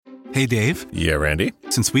Hey, Dave. Yeah, Randy?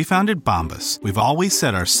 Since we founded Bombas, we've always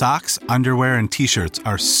said our socks, underwear, and T-shirts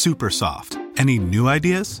are super soft. Any new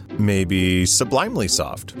ideas? Maybe sublimely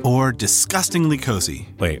soft. Or disgustingly cozy.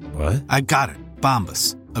 Wait, what? I got it.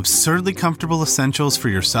 Bombas. Absurdly comfortable essentials for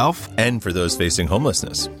yourself and for those facing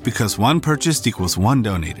homelessness. Because one purchased equals one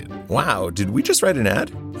donated. Wow, did we just write an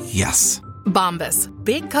ad? Yes. Bombas.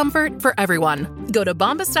 Big comfort for everyone. Go to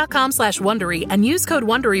bombas.com/Wondery and use code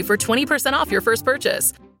WONDERY for 20% off your first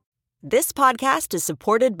purchase. This podcast is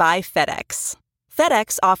supported by FedEx.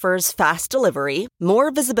 FedEx offers fast delivery, more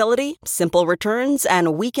visibility, simple returns,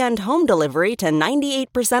 and weekend home delivery to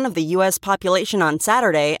 98% of the U.S. population on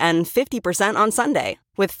Saturday and 50% on Sunday.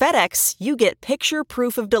 With FedEx, you get picture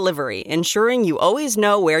proof of delivery, ensuring you always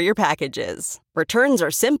know where your package is. Returns are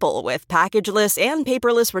simple with packageless and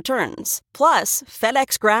paperless returns. Plus,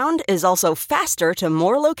 FedEx Ground is also faster to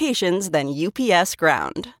more locations than UPS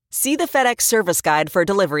Ground. See the FedEx service guide for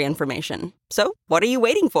delivery information. So, what are you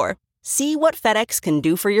waiting for? See what FedEx can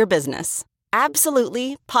do for your business.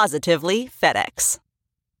 Absolutely, positively FedEx.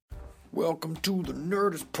 Welcome to the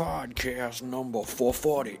Nerdist Podcast number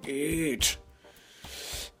 448.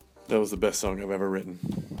 That was the best song I've ever written.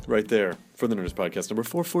 Right there, for the Nerdist Podcast number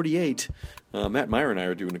 448. Matt Meyer and I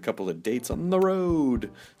are doing a couple of dates on the road.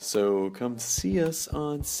 So come see us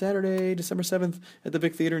on Saturday, December 7th at the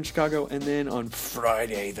Vic Theater in Chicago. And then on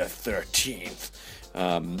Friday the 13th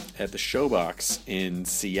at the Showbox in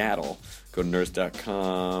Seattle. Go to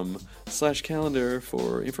nerdist.com/calendar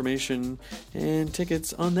for information and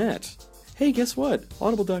tickets on that. Hey, guess what?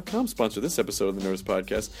 Audible.com sponsored this episode of the Nerdist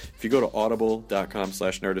Podcast. If you go to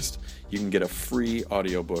audible.com/Nerdist, you can get a free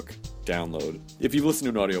audiobook download. If you've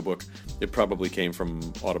listened to an audiobook, it probably came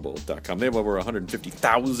from audible.com. They have over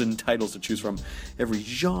 150,000 titles to choose from, every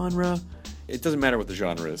genre. It doesn't matter what the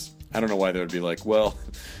genre is. I don't know why they would be like, well,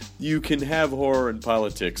 you can have horror and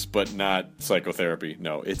politics, but not psychotherapy.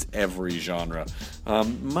 No, it's every genre.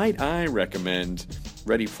 Might I recommend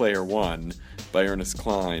Ready Player One by Ernest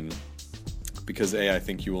Cline? Because I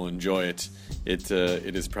think you will enjoy it. It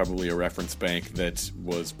is probably a reference bank that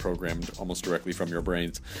was programmed almost directly from your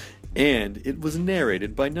brains. And it was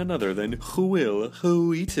narrated by none other than Will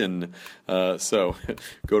Wheaton. So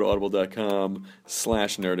go to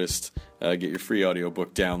audible.com/Nerdist, get your free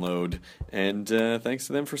audiobook download, and thanks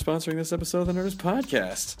to them for sponsoring this episode of the Nerdist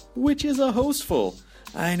Podcast, which is a hostful.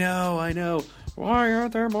 I know. Why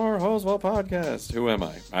aren't there more Hosewell podcasts? Who am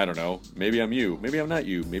I? I don't know. Maybe I'm you. Maybe I'm not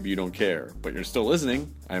you. Maybe you don't care. But you're still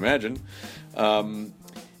listening, I imagine.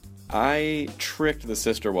 I tricked the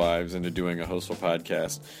Sister Wives into doing a Hosewell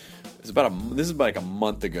podcast. This is like a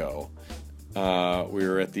month ago. We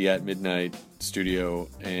were at the At Midnight studio,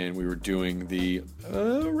 and we were doing the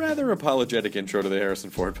rather apologetic intro to the Harrison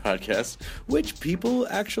Ford podcast, which people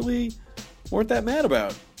actually weren't that mad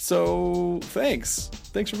about. So, thanks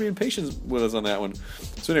for being patient with us on that one.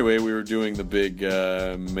 So anyway, we were doing the big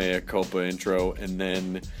mea culpa intro, and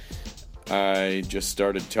then I just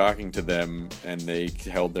started talking to them, and they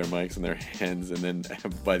held their mics in their hands, and then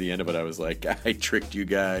by the end of it, I was like, I tricked you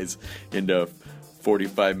guys into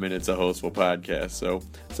 45 minutes of Hostful podcast. So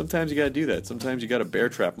sometimes you got to do that. Sometimes you got to bear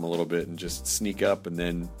trap them a little bit and just sneak up and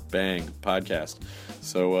then bang, podcast.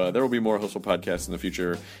 So there will be more Hostful podcasts in the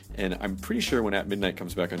future, and I'm pretty sure when At Midnight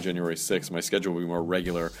comes back on January 6th, my schedule will be more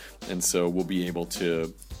regular, and so we'll be able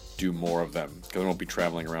to do more of them because I won't be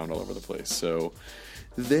traveling around all over the place. So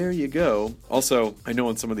there you go. Also, I know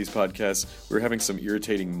on some of these podcasts we're having some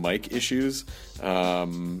irritating mic issues. I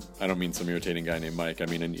don't mean some irritating guy named Mike. I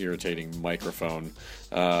mean an irritating microphone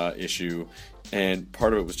issue. And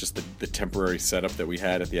part of it was just the temporary setup that we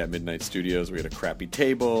had at the At Midnight Studios. We had a crappy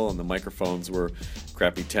table, and the microphones were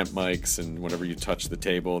crappy temp mics, and whenever you touch the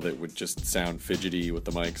table, that would just sound fidgety with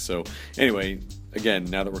the mic. So anyway, again,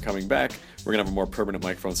 now that we're coming back, we're going to have a more permanent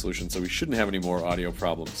microphone solution, so we shouldn't have any more audio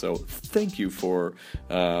problems. So thank you for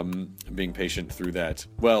being patient through that.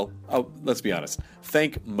 Well, let's be honest.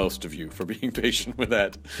 Thank most of you for being patient with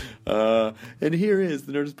that. And here is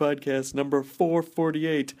the Nerdist Podcast number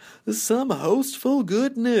 448. Some hostful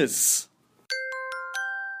goodness.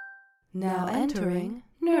 Now entering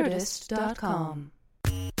Nerdist.com.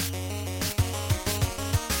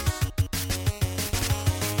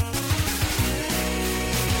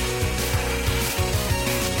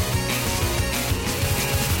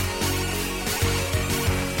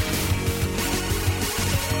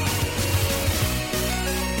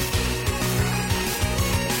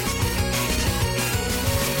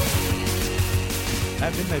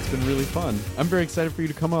 At Midnight's been really fun. I'm very excited for you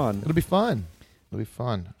to come on. It'll be fun. Are we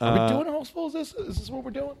doing a hostful? Is this what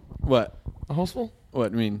we're doing? What? A hostful?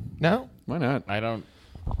 What, I mean? No? Why not? I don't.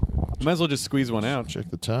 Might as well just squeeze one out. Check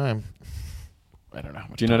the time. I don't know. How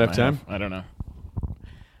much Do you not have I time? I don't know.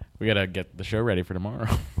 We got to get the show ready for tomorrow.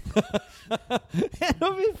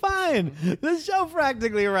 It'll be fine. The show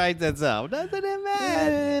practically writes itself. Doesn't it,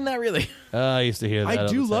 man? Not really. I used to hear that. I all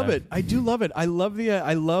do the love time. it. I do love it. I love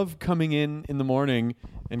I love coming in the morning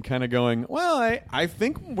and kind of going, well, I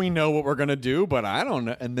think we know what we're gonna do, but I don't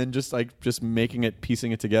know, and then just making it,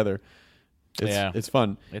 piecing it together. It's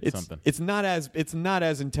fun. It's something. It's not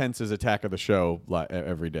as intense as Attack of the Show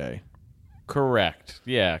every day. Correct.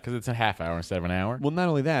 Yeah, because it's a half hour instead of an hour. Well, not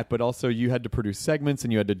only that, but also you had to produce segments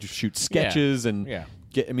and you had to shoot sketches and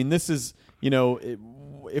get. I mean, this is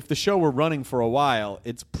if the show were running for a while,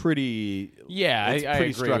 it's pretty. Yeah, it's I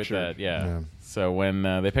pretty agree structured. with that. Yeah. So when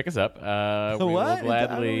they pick us up, we will What? I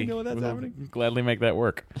gladly don't know when that's happening. gladly make that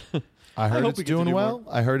work. I heard hope it's we get to doing do well.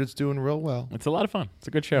 I heard it's doing real well. It's a lot of fun. It's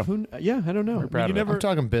a good show. I don't know. We're proud of it. I'm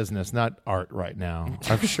talking business, not art right now.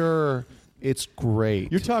 I'm sure it's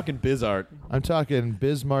great. You're talking biz art. I'm talking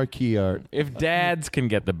biz marquee art. If dads can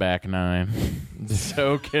get the back nine,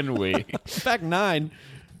 so can we. Back nine.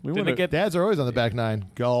 We Didn't want it get Dads are always on the back nine.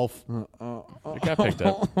 Golf. It got picked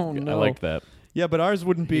up. Oh, no. I like that. Yeah, but ours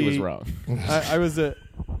wouldn't be. He was wrong. I was a.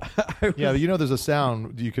 Yeah, you know there's a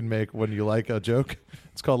sound you can make when you like a joke.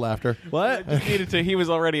 It's called laughter. What? Just needed to. He was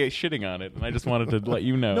already shitting on it, and I just wanted to let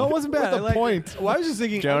you know. No, it wasn't bad. What's the I liked point? it. Well, I was just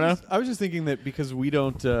thinking, Jonah? I was just thinking that because we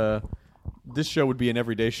don't. This show would be an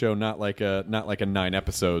everyday show, not like a 9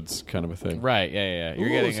 episodes kind of a thing. Right? Yeah. You're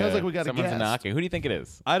Ooh, getting. sounds like we got a someone's guest. knocking. Who do you think it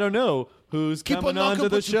is? I don't know who's Keep coming on knocking, on to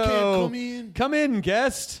the but you can't show. come in. Come in,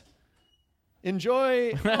 guest.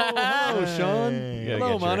 Enjoy. Oh, hello, Sean. You gotta Hello, get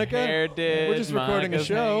your Monica. hair did. We're just recording a Monica's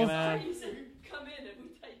show. hanging out.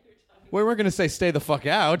 We weren't going to say stay the fuck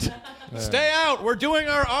out. Stay out. We're doing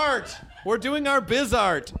our art. We're doing our biz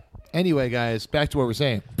art. Anyway, guys, back to what we're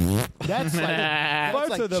saying. That's like, Farts that's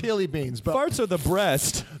are like the- chili beans. But Farts are the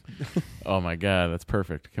breast. Oh my god, that's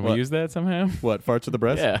perfect. Can What? we use that somehow? What? Farts are the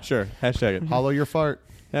breast? Yeah. Sure. Hashtag it. hollow your fart.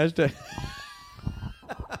 Hashtag.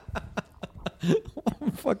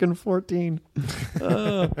 I'm fucking 14.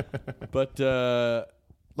 But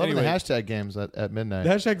Loving anyway, the hashtag games at midnight. the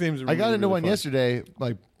hashtag names. Are I got really, into really one fun. yesterday,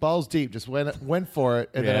 like balls deep. Just went for it,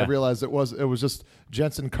 and then I Yeah. realized it was just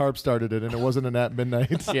Jensen Karp started it, and it wasn't an at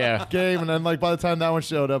midnight Yeah. game. And then like by the time that one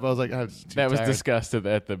showed up, I was like, I'm just too That was tired. discussed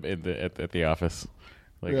at the office.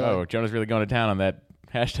 Like, Yeah. oh, Jonah's really going to town on that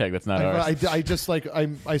hashtag. That's not ours. I just like I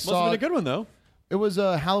Must have saw been a good one though. it was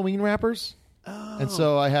Halloween wrappers, and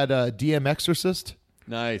so I had DM Exorcist.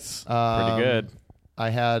 Nice. Pretty good. I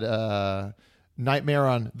had Nightmare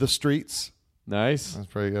on the Streets. Nice. That's a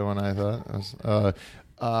pretty good one, I thought. It was,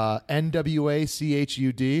 NWA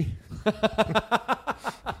CHUD.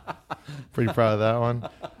 Pretty proud of that one.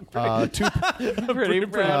 Pretty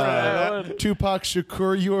proud of that one. Tupac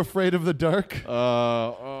Shakur, You Afraid of the Dark?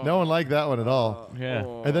 No one liked that one at all. Yeah.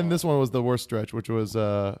 And then this one was the worst stretch, which was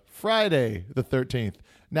Friday the 13th.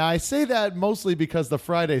 Now, I say that mostly because the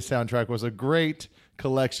Friday soundtrack was a great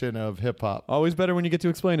collection of hip-hop. Always better when you get to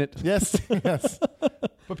explain it. Yes, yes.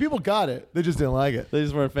 But people got it. They just didn't like it. They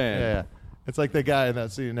just weren't a fan. Yeah. It's like the guy in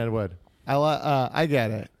that scene in Ed Wood. I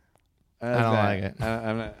get it. I don't like it.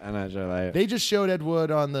 I'm not sure I like it. They just showed Ed Wood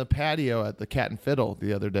on the patio at the Cat and Fiddle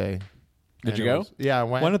the other day. Did And you it go? was- yeah, I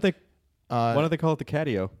went. Why don't they call it the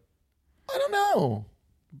catio? I don't know.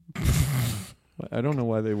 I don't know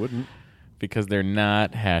why they wouldn't. Because they're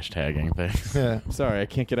not hashtagging things. Yeah. Sorry, I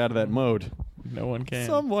can't get out of that mode. No one can.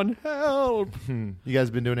 Someone help! You guys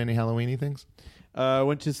been doing any Halloweeny things?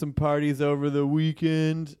 Went to some parties over the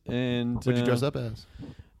weekend, and What'd you dress up as?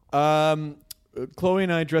 Chloe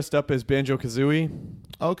and I dressed up as Banjo Kazooie.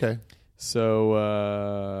 Okay.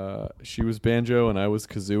 So she was Banjo and I was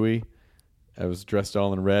Kazooie. I was dressed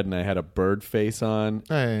all in red, and I had a bird face on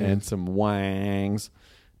Hey. and some wangs,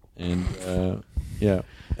 and yeah.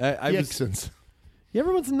 I was. Yixins.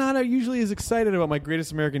 Everyone's not usually as excited about my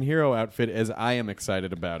Greatest American Hero outfit as I am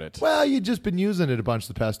excited about it. Well, you've just been using it a bunch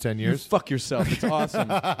the past 10 You years. fuck yourself. It's awesome.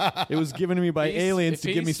 It was given to me by aliens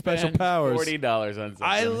to give me special powers. $40 on something.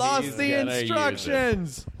 I lost He's the gonna use it.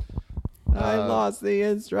 instructions. I lost the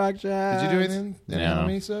instructions. Did you do anything? Any No.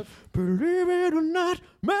 Halloween stuff? Believe it or not,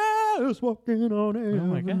 man is walking on air. Oh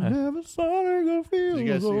my God. Never starting to feel Did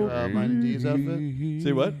you guys see mine and Dee's outfit?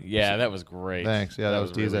 See what? Yeah, that was great. Thanks. Yeah, that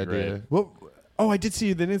was Dee's really idea. great. What? Oh, I did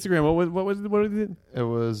see the Instagram. What was it? It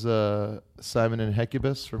was Simon and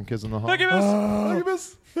Hecubus from Kids in the Hall.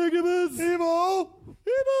 Hecubus! Hecubus! Evil!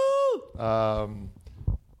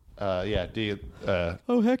 Yeah, Dee.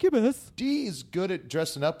 Oh, Hecubus! Dee's good at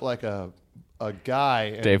dressing up like a guy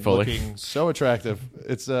and Dave Foley. looking so attractive.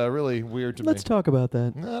 It's really weird to Let's me. talk about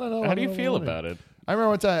that. I don't know. How I do you don't feel know. about it? I remember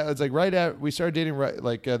one time, it's like right at, we started dating, right,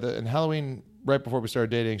 like in Halloween, right before we started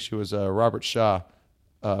dating, she was Robert Shaw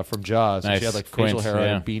from Jaws. And Nice. she had like facial Quince, hair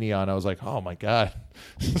yeah. and a beanie on. I was like, oh my God,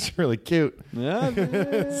 it's really cute. Yeah,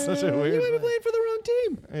 It's such a weird. You might be thing. playing for the wrong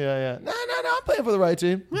team. Yeah. No, I'm playing for the right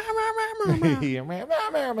team. Meow,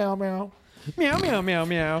 meow, meow, meow. Meow, meow, meow,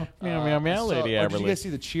 meow. Meow, meow, Lady Did you Everly. guys see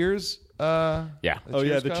the Cheers? Yeah. Oh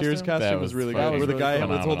yeah, the Cheers costume That was was really fun. good. Where the guy was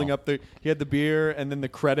phenomenal. holding up he had the beer and then the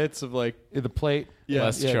credits of like The plate. Yeah.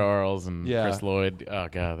 Les yeah. Charles and Yeah. Chris Lloyd. Oh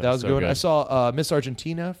god, That was so good. I saw Miss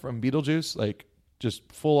Argentina from Beetlejuice, like just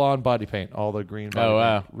full on body paint, all the green. Body Oh,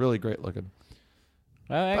 wow. paint. Really great looking.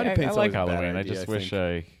 Body I paint's like always a bad Halloween. I idea, just I wish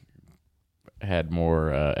think. I had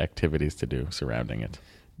more activities to do surrounding it.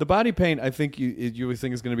 the body paint. I think you would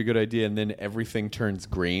think is going to be a good idea, and then everything turns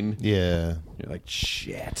green. Yeah, You're like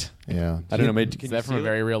shit. yeah. I don't know. Maybe can Is you that from a seal it?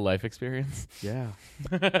 very real life experience? Yeah.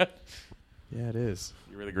 Yeah, it is.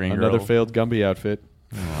 You were the green Another girl. failed Gumby outfit.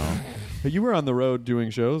 But you were on the road doing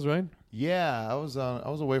shows, right? Yeah, I was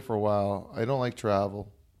away for a while. I don't like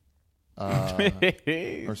travel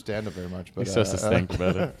or stand up very much. But You're so succinct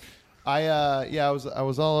about it. I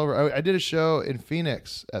was all over. I did a show in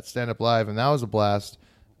Phoenix at Stand Up Live, and that was a blast.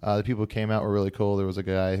 The people who came out were really cool. There was a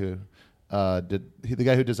guy who the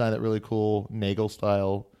guy who designed that really cool Nagel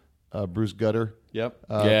style Bruce Gutter. Yep.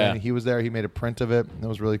 Yeah. And he was there. He made a print of it. That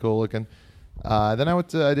was really cool looking. Then I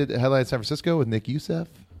did a headline in San Francisco with Nick Youssef.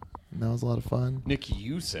 And that was a lot of fun. Nick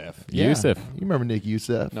Youssef. Youssef. You remember Nick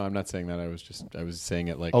Youssef? No, I'm not saying that. I was saying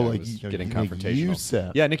it like Oh, I like was you- getting Nick confrontational.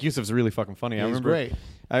 Youssef. Yeah, Nick Youssef's really fucking funny. Yeah, I he's remember. great.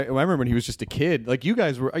 I remember when he was just a kid. Like you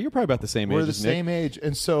guys were. You're probably about the same We're age. the as Nick. same age.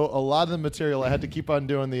 And so a lot of the material I had to keep on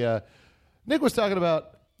doing the Nick was talking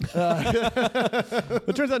about.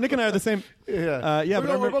 It turns out Nick and I are the same. Yeah. Yeah, but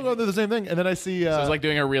I we're remember. both going through the same thing. And then I see. So it's like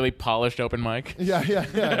doing a really polished open mic. Yeah.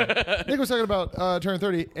 Nick was talking about turning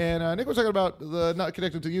 30, and Nick was talking about the not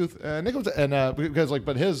connected to youth. Nick was, and because like,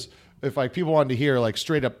 but his, if like people wanted to hear like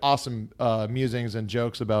straight up awesome musings and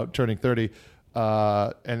jokes about turning 30,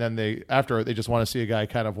 and then they just want to see a guy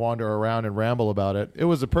kind of wander around and ramble about it. It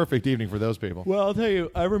was a perfect evening for those people. Well, I'll tell you.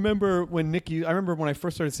 I remember when I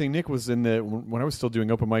first started seeing Nick was when I was still doing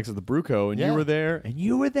open mics at the Bruco, and Yeah. you were there,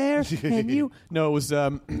 and no, it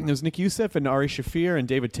was Nick Youssef and Ari Shafir and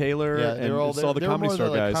David Taylor, Yeah, and they were all it's all the they were Comedy more Store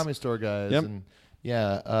the, like, guys. Comedy Store guys. Yep. And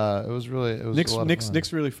it was really a lot of fun.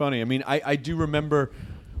 Nick's really funny. I mean, I do remember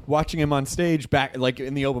watching him on stage back like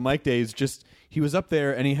in the open mic days. Just he was up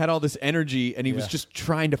there and he had all this energy and he was just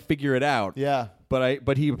trying to figure it out. Yeah.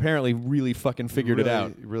 But he apparently really fucking figured it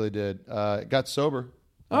out. Really did. Got sober.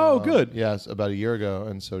 Oh, good. Yes, about a year ago,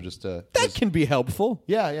 and so just That can be helpful.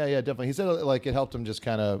 Yeah, definitely. He said like it helped him just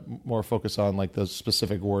kind of more focus on like the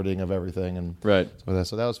specific wording of everything, and Right.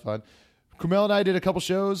 So that was fun. Kumail and I did a couple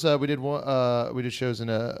shows. We did shows in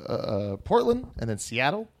Portland and then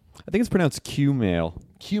Seattle. I think it's pronounced Q-mail.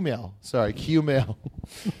 Qmail, sorry, Qmail,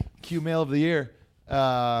 Qmail of the year.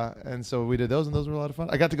 And so we did those, and those were a lot of fun.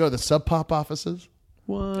 I got to go to the Sub Pop offices.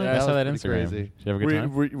 What? Yeah, I saw that was pretty Instagram. crazy. Did you have a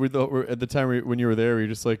good time? At the time when you were there, were you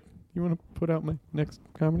just like, you want to put out my next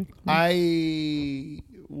comedy? I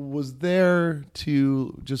was there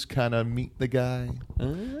to just kind of meet the guy.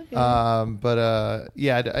 Okay. I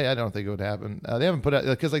don't think it would happen. They haven't put out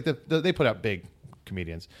because like they put out big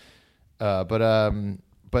comedians, but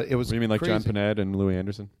it was. What do you mean, like crazy. John Panette and Louis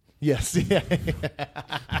Anderson? Yes. Yeah.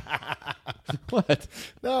 What?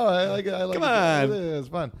 No, I like it. Come on. It's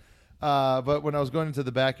fun. But when I was going into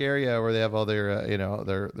the back area where they have all their,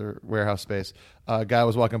 their warehouse space, a guy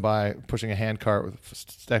was walking by pushing a hand cart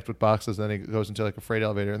stacked with boxes. And then he goes into like a freight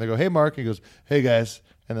elevator, and they go, "Hey, Mark." And he goes, "Hey, guys."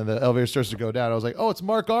 And then the elevator starts to go down. I was like, "Oh, it's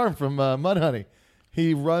Mark Arm from Mudhoney.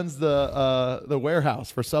 He runs the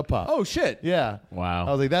warehouse for Sub Pop." Oh shit! Yeah. Wow.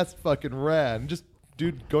 I was like, "That's fucking rad." And just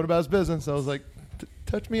dude going about his business. I was like,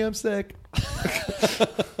 "Touch me, I'm sick."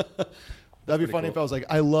 That'd be funny if I was like,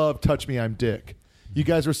 "I love Touch Me, I'm Dick." You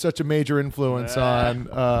guys were such a major influence on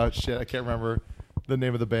I can't remember the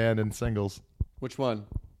name of the band and singles. Which one?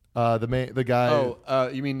 The guy. Oh,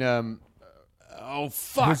 you mean oh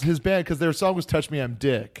fuck! His band, because their song was "Touch Me, I'm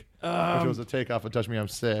Dick," which was a takeoff of "Touch Me, I'm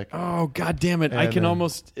Sick." Oh god damn it! I And can then-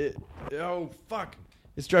 almost. Oh fuck!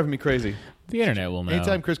 It's driving me crazy. The internet will know.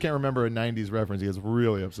 Anytime Chris can't remember a '90s reference, he gets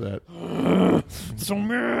really upset. So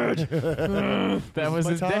mad. That was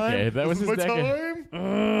his decade. That was his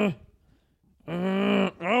decade.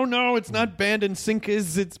 Oh no! It's not band and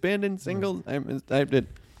sinkers. It's band and singles. I did.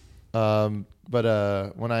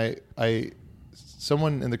 But when I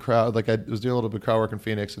someone in the crowd, like I was doing a little bit of crowd work in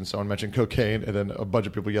Phoenix, and someone mentioned cocaine, and then a bunch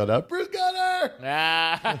of people yelled out, "Bruce Gunner!"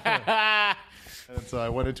 And so I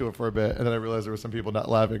went into it for a bit, and then I realized there were some people not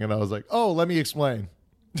laughing, and I was like, "Oh, let me explain."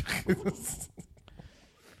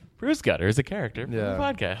 Bruce Gutter is a character from Yeah. the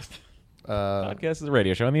podcast. Uh, Podcast is a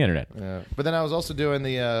radio show on the internet. Yeah. But then I was also doing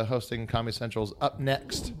the hosting Comedy Central's Up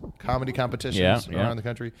Next comedy competitions Yeah. around the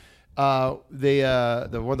country.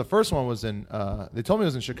 The first one was in. They told me it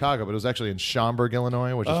was in Chicago, but it was actually in Schaumburg,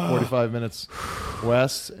 Illinois, which is 45 minutes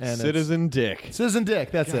west. And Citizen Dick. Citizen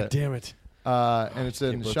Dick. That's it. Damn it. And it's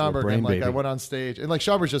in Give birth to a Schaumburg, brain and like I baby. went on stage, and like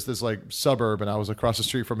Schaumburg's just this like suburb, and I was across the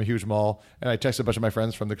street from a huge mall, and I texted a bunch of my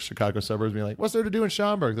friends from the Chicago suburbs, being like, "What's there to do in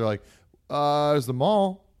Schaumburg?" They're like, "There's the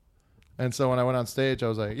mall." And so when I went on stage, I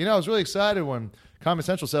was like, I was really excited when Comedy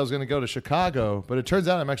Central said I was going to go to Chicago, but it turns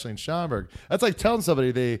out I'm actually in Schaumburg. That's like telling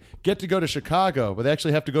somebody they get to go to Chicago, but they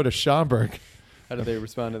actually have to go to Schaumburg. How did they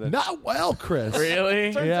respond to that? Not well, Chris.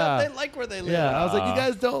 Really? Turns Yeah. out they like where they live. Yeah, I was like, you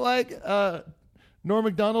guys don't like Norm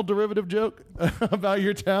Macdonald derivative joke about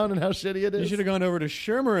your town and how shitty it is? You should have gone over to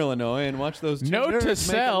Shermer, Illinois, and watched those two Note nerds to make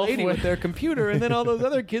self a lady with- with their computer, and then all those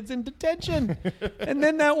other kids in detention, and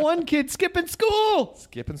then that one kid skipping school.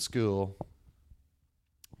 Skipping school.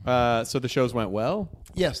 So the shows went well.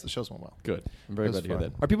 Yes, the shows went well. Good. I'm very It was glad to hear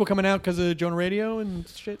fun. that. Are people coming out because of Jonah Radio and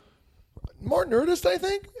shit? More Nerdist, I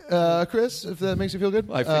think, Chris, if that makes you feel good.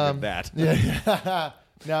 I figured that. Yeah.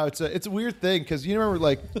 No, it's a weird thing because you remember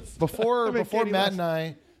like before Katie Matt and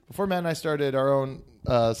I started our own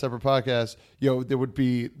separate podcast. There would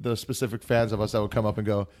be the specific fans of us that would come up and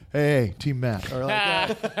go, "Hey, Team Matt," or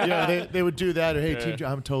like, they would do that, or "Hey,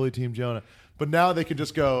 I'm totally Team Jonah." But now they can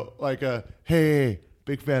just go like, "Hey,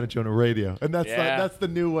 big fan of Jonah Radio," and that's the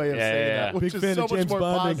new way of saying that, which Big is fan so of much James more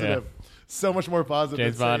Bonding. positive. So much more positive.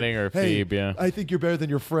 James than saying, Bonding or "Hey, Phoebe, yeah. I think you're better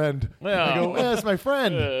than your friend." Well. I go, "Yeah, it's my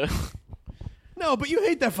friend." No, but you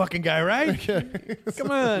hate that fucking guy, right? Come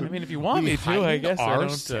on. I mean, if you want me to, I guess I our don't.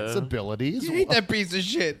 sensibilities. you hate that piece of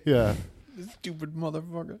shit. Yeah, Stupid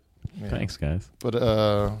motherfucker. Thanks, guys. but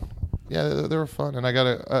yeah, they were fun, and I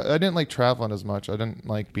didn't like traveling as much. I didn't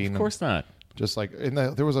like being Of course not. just like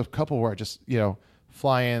there was a couple where I just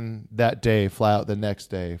fly in that day, fly out the next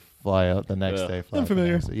day, fly out the next Yeah. day. Fly I'm out the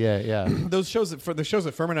familiar. next day. Yeah. Those shows for the shows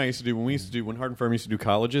that Firm and I used to do when Hard and Firm used to do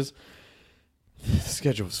colleges, the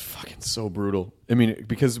schedule was fucking so brutal. I mean,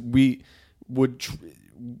 because we would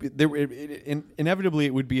inevitably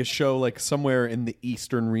it would be a show like somewhere in the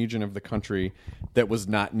eastern region of the country that was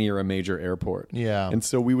not near a major airport. Yeah. And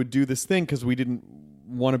so we would do this thing because we didn't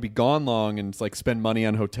want to be gone long and like spend money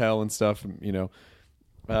on hotel and stuff,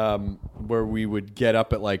 where we would get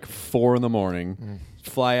up at like 4 a.m,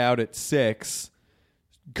 fly out at 6,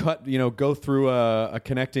 go through a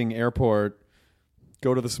connecting airport,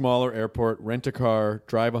 go to the smaller airport, rent a car,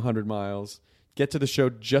 drive 100 miles, get to the show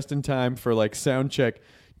just in time for like sound check,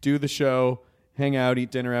 do the show, hang out,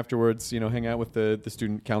 eat dinner afterwards, hang out with the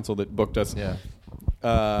student council that booked us. Yeah.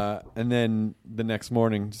 And then the next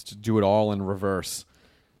morning just to do it all in reverse.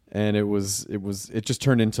 And it just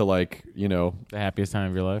turned into like, The happiest time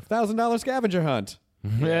of your life. $1,000 scavenger hunt.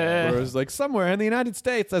 Where it was like somewhere in the United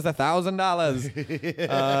States there's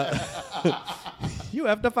 $1,000. You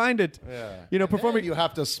have to find it. Performing. You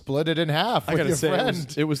have to split it in half I with gotta your say,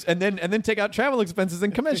 friend. it was, and then take out travel expenses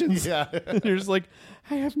and commissions. Yeah. And you're just like,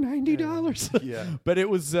 I have $90. Yeah. But it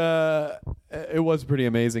was pretty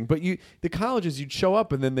amazing. But the colleges, you'd show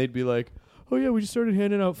up and then they'd be like, oh yeah, we just started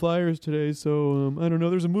handing out flyers today. So I don't know,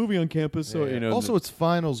 there's a movie on campus. So Also, it's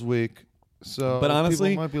finals week, so but honestly,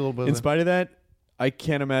 people might be a little bit in spite of that, I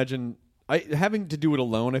can't imagine. Having to do it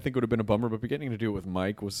alone, I think would have been a bummer. But getting to do it with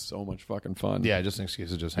Mike was so much fucking fun. yeah, just an excuse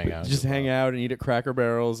to just hang out. Just hang out and eat at Cracker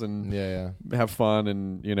Barrels and have fun,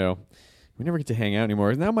 and we never get to hang out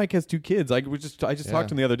anymore. Now Mike has 2 kids. I just talked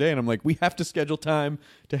to him the other day, and I'm like, we have to schedule time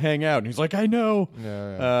to hang out, and he's like, I know.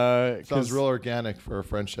 Sounds real organic for a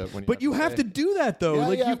friendship. When But you have to do that though. Yeah,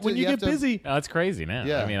 like you have to- when you you have get to- busy. Oh, it's crazy now.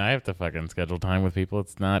 Yeah. I mean, I have to fucking schedule time with people.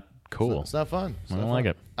 It's not cool. It's not fun. It's I not don't fun. like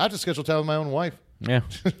it. I have to schedule time with my own wife. Yeah.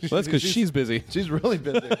 Well, that's because she's busy. She's really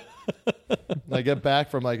busy. I get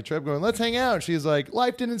back from like a trip going, let's hang out. She's like,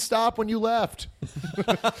 life didn't stop when you left.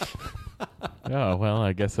 Oh, well,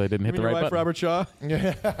 I guess I didn't hit the Your right wife, button. Robert Shaw.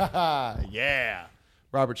 Yeah.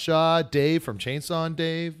 Robert Shaw, Dave from Chainsaw and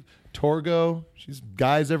Dave, Torgo. She's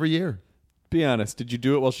guys every year. Be honest. Did you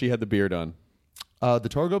do it while she had the beard on? The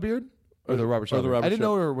Torgo beard? Or the Robert Shaw? the beard? Robert I didn't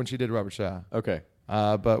Shaw. know her when she did Robert Shaw. Okay.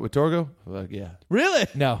 But with Torgo, yeah. Really?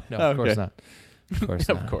 No, of course not. Of course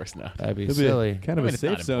not. Of course not. That'd be It'll be silly. kind of I a mean, it's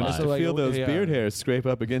safe not zone just to implied. feel those Yeah. beard hairs scrape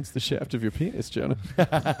up against the shaft of your penis, Jonah.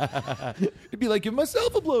 It'd be like, give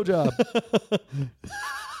myself a blowjob.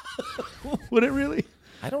 Would it really?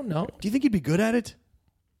 I don't know. Do you think you'd be good at it?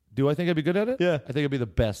 Do I think I'd be good at it? Yeah. I think I'd be the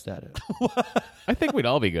best at it. I think we'd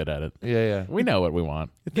all be good at it. Yeah. We know what we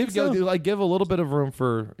want. Give a little bit of room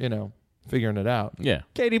for, figuring it out. Yeah.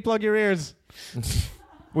 Katie, plug your ears.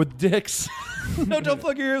 with dicks. No, don't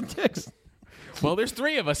plug your ear with dicks. Well, there's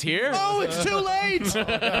 3 of us here. Oh, it's too late. It's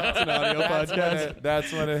an audio podcast.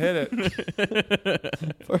 That's when it hit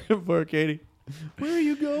it. Poor Katie. Where are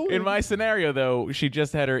you going? In my scenario, though, she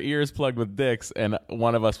just had her ears plugged with dicks, and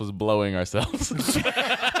one of us was blowing ourselves. Of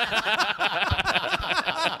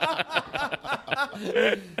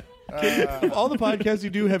all the podcasts you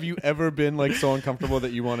do, have you ever been like so uncomfortable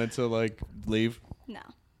that you wanted to like leave? No.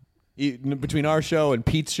 Between our show and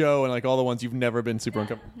Pete's show and like all the ones, you've never been super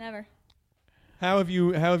uncomfortable. Never. How have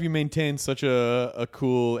you maintained such a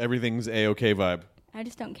cool everything's a-okay vibe? I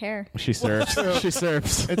just don't care. She surfs. She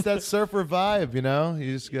surfs. It's that surfer vibe, you know.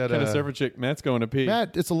 You just got Kind of surfer chick. Matt's going to pee.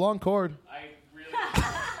 Matt, it's a long cord.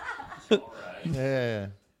 Yeah.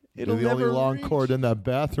 It'll You're the only never long reach. cord in that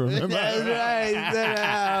bathroom.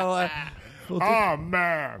 Oh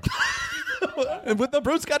man! With the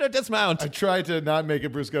Bruce Gutter dismount. I tried to not make it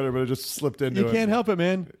Bruce Gutter, but it just slipped into it. You can't help it,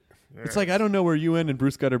 man. It's like I don't know where you end and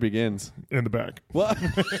Bruce Gutter begins. In the back. What?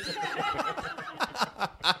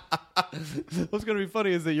 What's going to be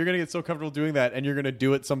funny is that you're going to get so comfortable doing that, and you're going to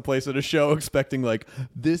do it someplace at a show expecting like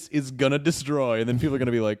this is going to destroy, and then people are going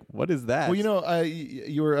to be like, "What is that?" Well, you know,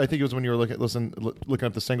 you were. I think it was when you were looking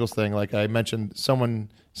up the singles thing. Like I mentioned,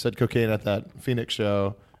 someone said cocaine at that Phoenix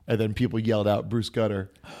show, and then people yelled out Bruce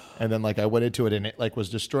Gutter, and then like I went into it and it like was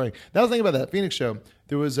destroying. That was the thing about that Phoenix show.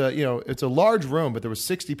 There was it's a large room, but there was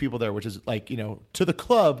 60 people there, which is like to the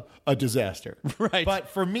club a disaster. Right. But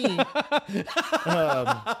for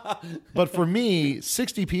me,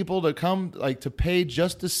 60 people to come like to pay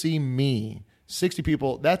just to see me. 60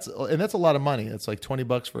 people. That's a lot of money. That's like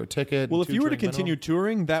 $20 for a ticket. Well, if you were to $2 continue minimum.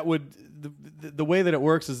 touring, that would the way that it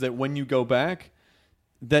works is that when you go back,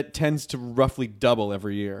 that tends to roughly double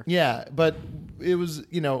every year. Yeah, but it was,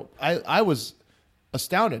 I was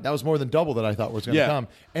astounded. That was more than double that I thought was going to come.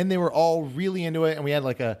 And they were all really into it. And we had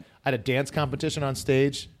I had a dance competition on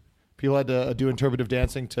stage. People had to do interpretive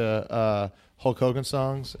dancing to Hulk Hogan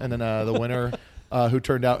songs. And then the winner, who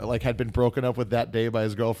turned out had been broken up with that day by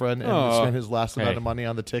his girlfriend and spent his last amount of money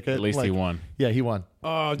on the ticket. At least he won. Yeah, he won.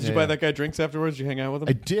 Oh, did you buy that guy drinks afterwards? Did you hang out with him?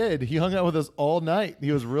 I did. He hung out with us all night.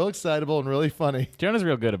 He was real excitable and really funny. Jonah's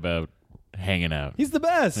real good about hanging out. He's the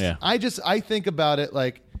best. Yeah. I think about it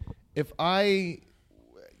like if I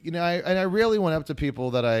rarely went up to people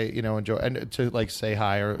that I enjoy and to say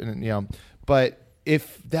hi but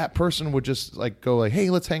if that person would just go hey,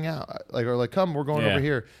 let's hang out or come, we're going over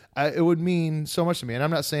here, it would mean so much to me. And I'm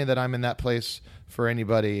not saying that I'm in that place for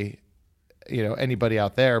anybody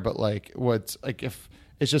out there, but if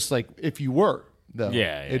it's just if you were though,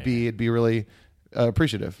 it'd be really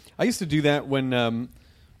appreciative. I used to do that when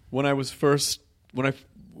I was first kind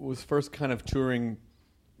of touring.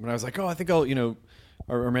 When I was like, I think I'll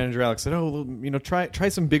our manager Alex said, try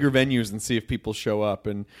some bigger venues and see if people show up,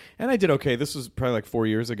 and I did okay. This was probably 4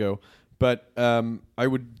 years ago, but I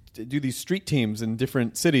would do these street teams in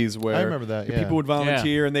different cities where I remember that, people would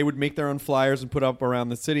volunteer and they would make their own flyers and put up around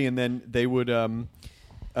the city, and then they would then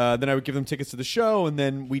I would give them tickets to the show, and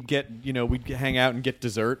then we'd hang out and get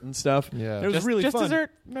dessert and stuff. Yeah, it was really just fun.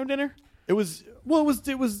 Dessert, no dinner. It was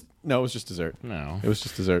just dessert. No, it was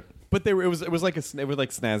just dessert. But it was like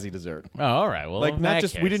snazzy dessert. Oh, all right. Well, Not in that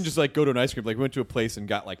just case. we didn't just go to an ice cream. We went to a place and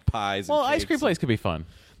got pies. Well, and ice cream cakes. place could be fun.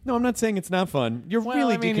 No, I'm not saying it's not fun. You're Well,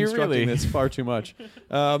 really I mean, you're deconstructing really- this far too much.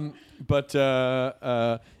 But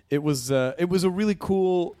it was a really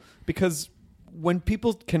cool because when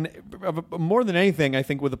people can more than anything, I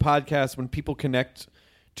think with a podcast, when people connect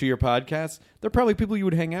to your podcast, they're probably people you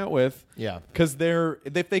would hang out with. Yeah. Because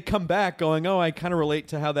if they come back going, I kind of relate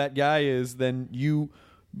to how that guy is, then you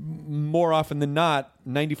more often than not,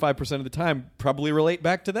 95% of the time, probably relate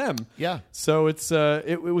back to them. Yeah. So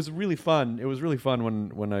it was really fun. It was really fun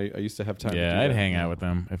when I used to have time. to do Yeah, I'd that. hang out with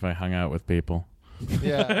them if I hung out with people.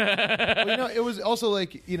 Yeah. Well, it was also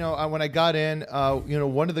when I got in,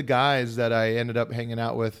 one of the guys that I ended up hanging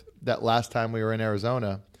out with that last time we were in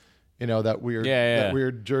Arizona, that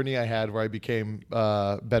weird journey I had where I became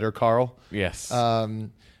better Carl. Yes.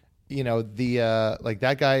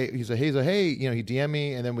 That guy, he said, hey, he DM'd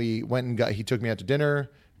me, and then we went and he took me out to dinner,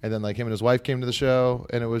 and then him and his wife came to the show,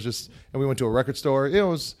 and it was and we went to a record store. It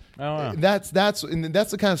was, wow. that's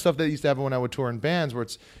the kind of stuff that used to happen when I would tour in bands, where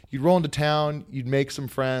it's you'd roll into town, you'd make some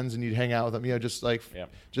friends, and you'd hang out with them,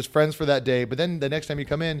 just friends for that day. But then the next time you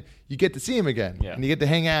come in, you get to see him again, and you get to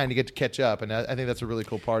hang out and you get to catch up, and I think that's a really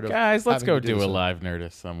cool part of. Guys, let's having go to do a this. live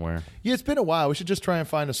Nerdist somewhere. Yeah, it's been a while. We should just try and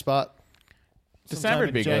find a spot. December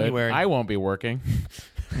would be January. good. I won't be working.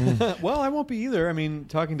 Well, I won't be either. I mean,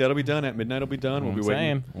 Talking Dead will be done. At Midnight will be done. We'll be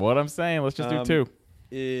waiting. What I'm saying. Let's just do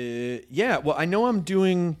two. Yeah. Well, I know I'm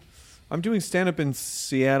doing I'm doing stand-up in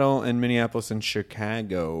Seattle and Minneapolis and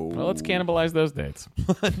Chicago. Well, let's cannibalize those dates.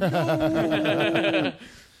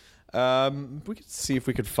 We could see if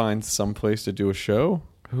we could find some place to do a show.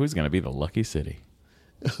 Who's going to be the lucky city?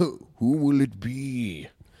 Who will it be?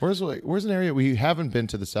 Where's an area we haven't been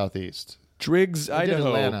to the southeast? Driggs, did Idaho.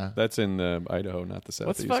 Atlanta. That's in Idaho, not the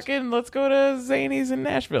southeast. Let's go to Zany's in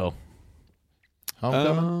Nashville.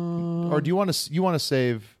 Homecoming? Or do you want to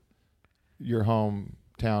save your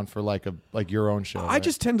hometown for like your own show? I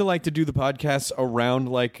just tend to like to do the podcasts around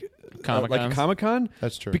like Comic-Con.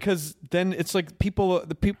 That's true. Because then it's like people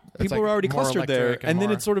like are already more clustered there, electric and and then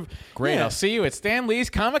more- it's sort of Great. yeah. I'll see you at Stan Lee's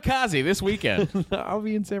Kamikaze this weekend. I'll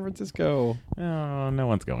be in San Francisco. Oh, no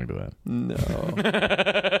one's going to that. No.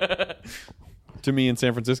 To me in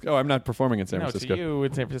San Francisco. Oh, I'm not performing in San Francisco. To you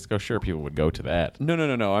in San Francisco, sure, people would go to that.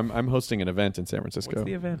 No. I'm hosting an event in San Francisco. What's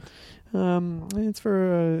the event? It's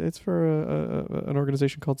for an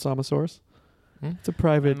organization called Somosaurus. It's a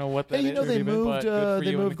private. I don't know what that Hey, is. they moved the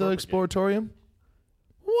Exploratorium.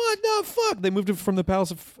 What the fuck? They moved it from the Palace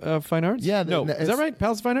of Fine Arts? Yeah, no. Is that right?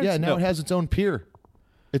 Palace of Fine Arts? Yeah, now No. it has its own pier.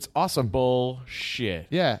 It's awesome. Bullshit.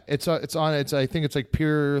 Yeah, I think it's like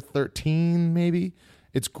Pier 13 maybe.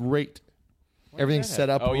 It's great. Everything's set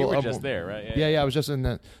up. Oh, you were just there, right? Yeah, I was just in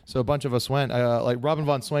that. So a bunch of us went. Like Robin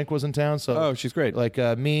von Swank was in town. So Oh, she's great. Like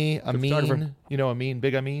me, photographer. Amin,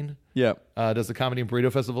 Big Amin. Yeah. Does the Comedy and Burrito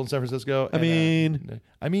Festival in San Francisco. I mean,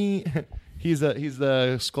 he's the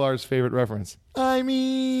Sklar's favorite reference. I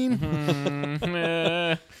mean,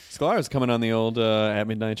 Sklar's coming on the old At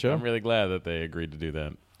Midnight show. I'm really glad that they agreed to do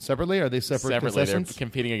that. separately? Are they separate Separately, they're concessions?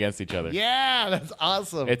 competing against each other. Yeah, that's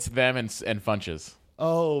awesome. It's them and Funches.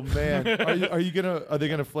 Oh man, are they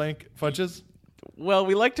gonna flank Funches? Well,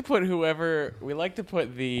 we like to put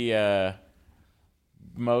the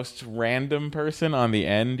most random person on the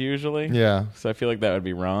end usually. Yeah. So I feel like that would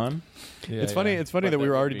be Ron. Yeah, It's funny. yeah. It's funny But that we that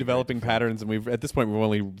were would already be developing great. patterns, and at this point we've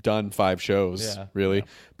only done 5 shows, Yeah. really. Yeah.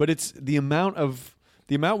 But it's the amount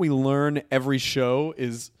we learn every show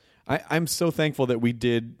is. I'm so thankful that we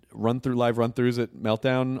did live run-throughs at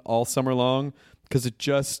Meltdown all summer long, because it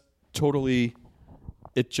just totally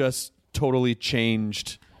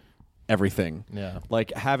changed everything. Yeah.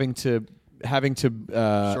 Like having to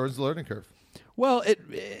Shortens the learning curve. well,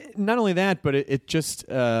 it not only that, but it just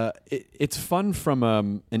it's fun from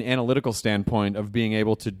an analytical standpoint of being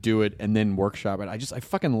able to do it and then workshop it. I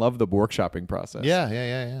fucking love the workshopping process.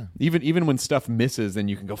 Yeah. Even when stuff misses, then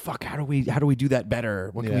you can go, fuck, how do we do that better?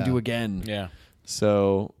 What can we Yeah. do again? Yeah.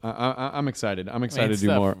 So I'm excited. I'm excited to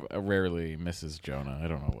do more. Rarely misses Jonah. I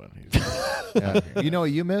don't know what he's doing. Yeah. You know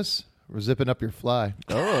what you miss? We're zipping up your fly.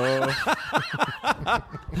 Oh.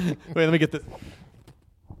 Wait, let me get this.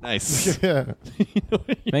 Nice. Yeah.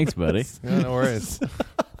 Thanks, buddy. Yeah, no worries.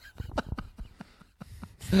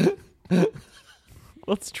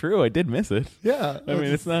 Well, it's true. I did miss it. Yeah. I mean,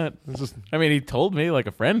 it's not. It's just I mean, he told me like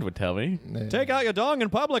a friend would tell me. Take out your dong in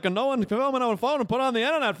public and no one filming on a phone and put on the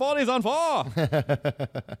internet. 40s on 4.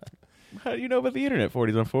 How do you know about the internet?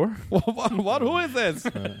 40s on 4. what? Who is this?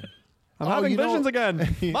 I'm having you know- visions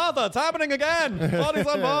again. Martha, it's happening again. 40s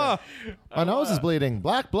on 4. my nose is bleeding.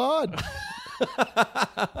 Black blood.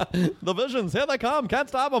 The visions, here they come. Can't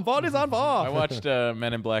stop them. 40s on 4. I watched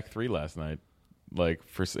Men in Black 3 last night. I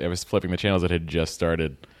was flipping the channels that had just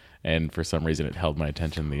started, and for some reason it held my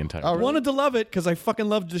attention the entire time. really? Wanted to love it because I fucking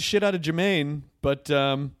loved the shit out of Jermaine, but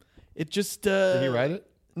it just... Did he write it?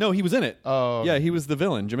 No, he was in it. Oh. Yeah, he was the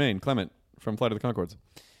villain, Jermaine Clement from Flight of the Conchords.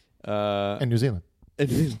 In New Zealand.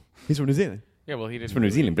 He's from New Zealand. Yeah, well, he didn't from New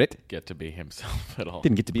Zealand, Brit. get to be himself at all.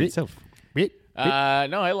 Didn't get to be himself. No,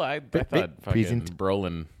 I thought fucking Present.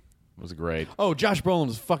 Brolin was great. Oh, Josh Brolin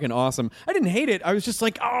was fucking awesome. I didn't hate it. I was just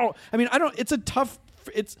like, it's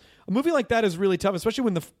a movie like that is really tough, especially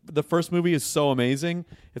when the first movie is so amazing.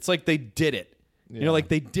 It's like they did it. You know, like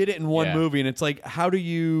they did it in one Yeah. movie, and it's like, how do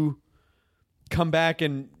you come back?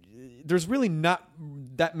 And there's really not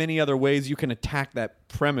that many other ways you can attack that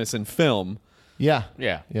premise in film. Yeah.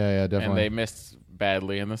 Yeah. Yeah, definitely. And they missed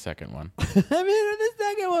badly in the second one. I mean, the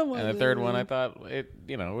second one was... And the third one, I thought it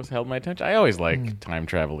was held my attention. I always like time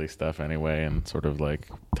travel-y stuff anyway, and sort of like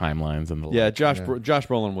timelines and the Yeah, like. Josh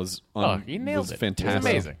Brolin was He nailed was it.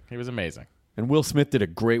 fantastic. He was amazing. And Will Smith did a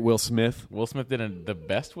great Will Smith. Will Smith did the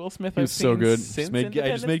best Will Smith He I've was so seen good. since I just made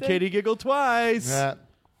Independence Day. Katie giggle twice. Yeah.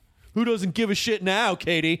 Who doesn't give a shit now,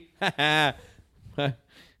 Katie? That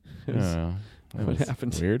What was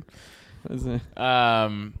happened? Weird.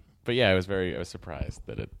 But yeah, I was surprised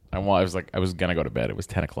that I was gonna go to bed. It was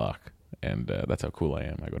 10 o'clock, and that's how cool I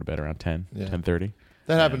am. I go to bed around 10, Yeah. 10:30.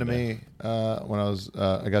 That happened to me when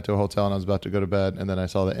I got to a hotel and I was about to go to bed, and then I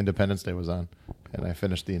saw that Independence Day was on, and I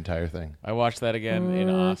finished the entire thing. I watched that again in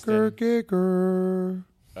Austin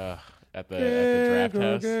at the Draft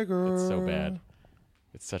House. It's so bad.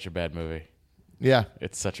 It's such a bad movie. Yeah,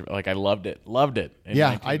 It's such a I loved it. Loved it. in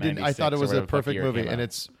yeah. I didn't. I thought it 1996 was or a whatever the fuck perfect year it movie, came and out.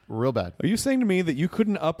 it's real bad. Are you saying to me that you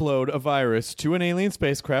couldn't upload a virus to an alien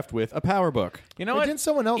spacecraft with a power book? You know Wait, what? didn't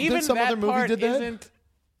someone else- Even didn't some that other movie part did that?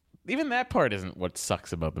 Even that part isn't what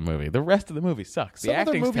sucks about the movie. The rest of the movie sucks. The Some other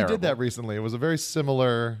acting's movie terrible. did that recently. It was a very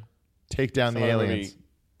similar take down Some the other aliens. movie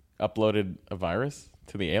uploaded a virus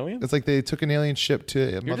to the aliens. It's like they took an alien ship to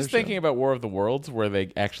a You're mothership. just thinking about War of the Worlds, where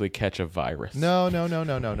they actually catch a virus. No.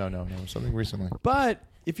 Something recently. But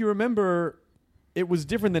if you remember, it was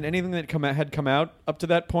different than anything that had come out up to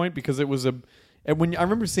that point because it was and when I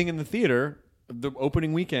remember seeing it in the theater the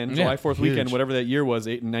opening weekend, Yeah, July 4th huge. weekend, whatever that year was,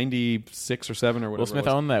 96 or 7 or whatever. Will Smith it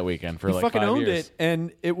was. owned that weekend for He like fucking 5 owned years. it,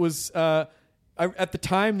 and it was at the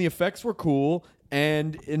time the effects were cool,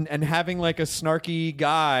 and having like a snarky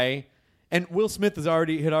guy, and Will Smith had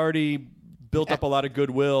already built up a lot of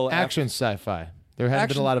goodwill. Action sci-fi. There hadn't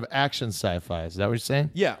been Action- a lot of action sci-fi. Is that what you're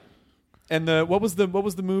saying? Yeah. And what was the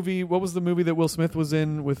movie that Will Smith was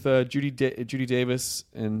in with Judy Davis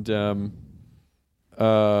and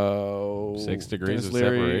 6 Degrees Dennis of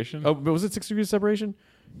Leary? Separation? Oh, but was it 6 Degrees of Separation?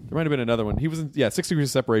 There might have been another one. He was in 6 Degrees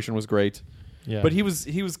of Separation was great. Yeah. But he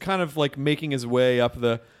was kind of like making his way up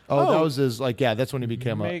the Oh, that was his that's when he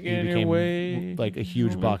became Making your way, like a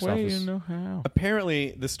huge box way office. you know how.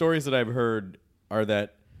 Apparently the stories that I've heard are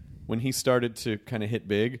that when he started to kind of hit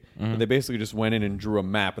big, they basically just went in and drew a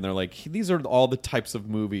map, and they're like, these are all the types of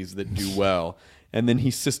movies that do well. And then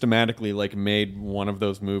he systematically like made one of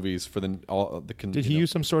those movies for Did he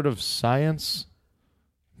use some sort of science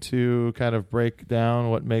to kind of break down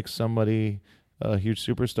what makes somebody a huge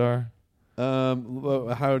superstar?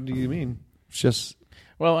 How do you mean? It's just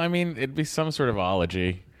Well, I mean, it'd be some sort of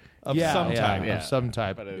ology. Of some type. of some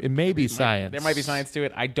type. But It may be science. There might be science to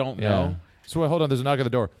it. I don't Yeah. know. So wait, hold on. There's a knock at the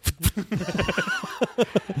door.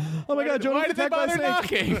 Oh my God, Jonah Why was did they attacked by a bother snake.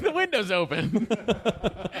 knocking? The window's open.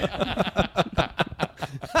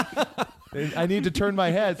 I need to turn my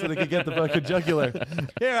head so they can get the fucking jugular.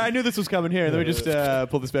 Here, I knew this was coming here. Let me just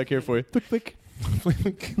pull this back here for you. Flick,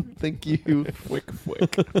 flick. Thank you. Flick,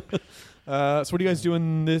 flick. So what are you guys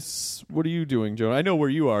doing this? What are you doing, Jonah? I know where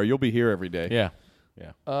you are. You'll be here every day. Yeah.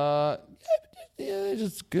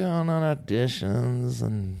 Just going on auditions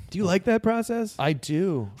and Do you like that process? I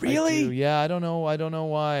do. Really? I do. Yeah, I don't know why.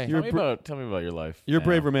 Tell me about your life. You're a now.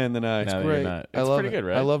 braver man than I. Now that Great. you're not. I It's love pretty it. good,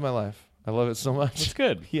 right? I love my life. I love it so much. It's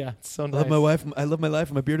good. Yeah, it's so I nice. love my wife. I love my life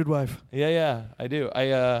and my bearded wife. Yeah, I do.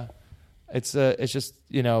 It's just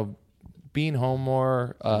being home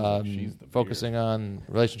more, focusing on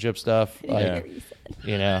relationship stuff. Like,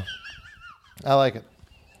 I like it.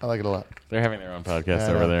 I like it a lot. They're having their own podcast I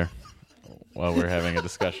know. over there while we're having a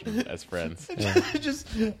discussion as friends. I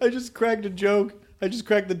just cracked a joke. I just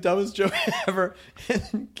cracked the dumbest joke ever.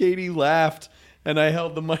 And Katie laughed, and I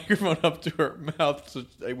held the microphone up to her mouth so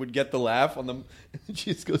I would get the laugh on them. And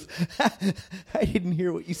she just goes, "I didn't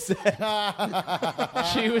hear what you said."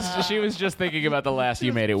 She was just thinking about the last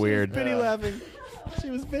you made it weird. Pity laughing.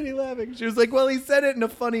 She was pity laughing. She was like, "Well, he said it in a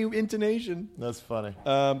funny intonation." That's funny.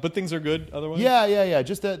 But things are good otherwise. Yeah.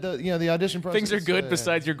 Just the audition process. Things are good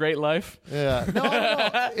besides your great life. Yeah.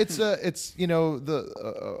 No. It's a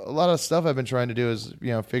lot of stuff I've been trying to do is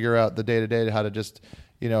figure out the day to day how to just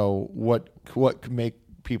what can make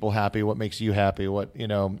people happy, what makes you happy, what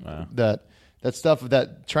that stuff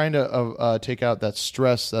that trying to take out that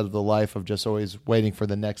stress out of the life of just always waiting for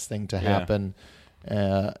the next thing to happen. It's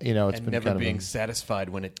And been never kind being of satisfied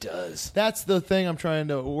when it does. that's the thing I'm trying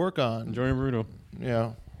to work on. Joey Bruno.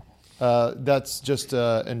 That's just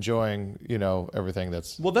enjoying everything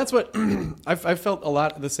that's Well, that's what I felt a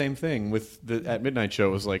lot the same thing with the At Midnight show.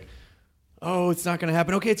 It was like, oh, it's not going to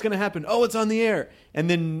happen. Okay, it's going to happen. Oh, it's on the air. And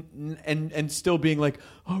then and still being like,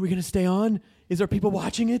 oh, are we going to stay on? Is there people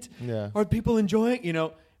watching it? Yeah. Are people enjoying?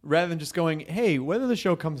 Rather than just going, hey, whether the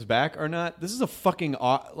show comes back or not, this is a fucking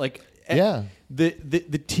Yeah.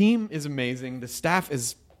 The team is amazing. The staff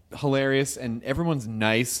is hilarious, and everyone's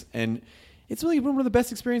nice, and it's really been one of the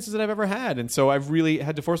best experiences that I've ever had. And so I've really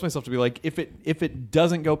had to force myself to be like, if it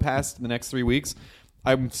doesn't go past the next 3 weeks,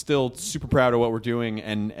 I'm still super proud of what we're doing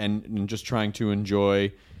and just trying to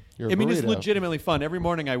enjoy. Your I mean, it's burrito. legitimately fun. Every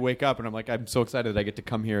morning I wake up and I'm like, I'm so excited that I get to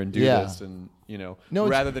come here and do Yeah. this, and No, it's-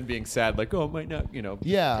 rather than being sad, like, oh, it might not, trying to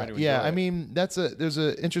Yeah. enjoy I it. mean, there's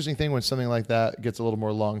an interesting thing when something like that gets a little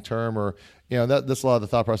more long term, or that's a lot of the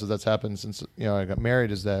thought process that's happened since I got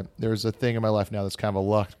married. Is that there's a thing in my life now that's kind of a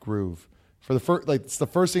locked groove for the first, like it's the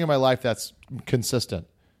first thing in my life that's consistent.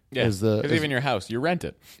 Yeah, Is the because even your house, you rent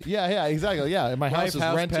it. yeah, exactly. Yeah, my house is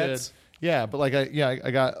house, rented. pets. Yeah, but like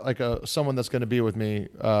I got like someone that's going to be with me,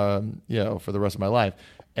 for the rest of my life,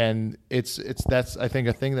 and that's I think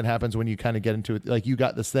a thing that happens when you kind of get into it. Like you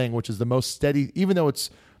got this thing, which is the most steady, even though it's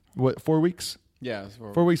 4 weeks, Yeah,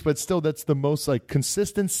 4 weeks, but still that's the most like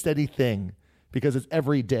consistent, steady thing because it's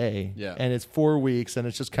every day, Yeah. and it's 4 weeks, and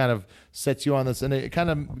it just kind of sets you on this, and it kind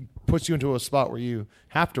of puts you into a spot where you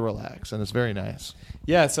have to relax, and it's very nice.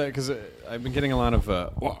 Yeah, so because I've been getting a lot of,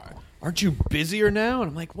 well, aren't you busier now? And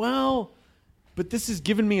I'm like, well, but this has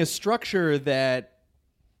given me a structure that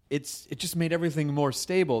it just made everything more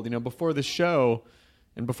stable. You know, before the show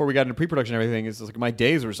and before we got into pre-production and everything, it's like my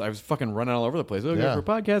days were, I was fucking running all over the place. Oh, go for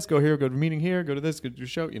a podcast, go here, go to a meeting here, go to this, go to a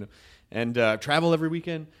show, you know, and travel every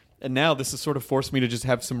weekend. And now this has sort of forced me to just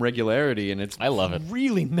have some regularity, and it's I love it.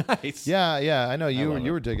 really nice. Yeah, I know you love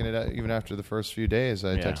were digging it even after the first few days.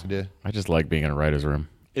 I texted you. I just like being in a writer's room.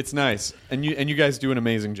 It's nice, and you guys do an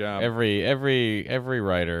amazing job. Every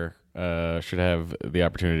writer should have the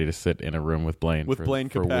opportunity to sit in a room with Blaine With Blaine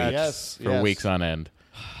for Capatch. weeks, Yes. weeks on end.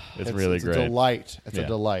 It's really it's great. a delight. It's Yeah. a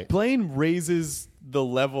delight. Blaine raises the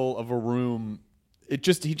level of a room. He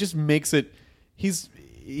just makes it. He's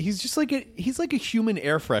just like a human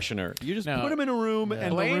air freshener. You just No. put him in a room,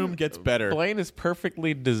 and Blaine- the room gets better. Blaine is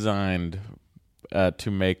perfectly designed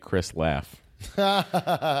to make Chris laugh.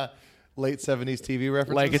 Late 70s TV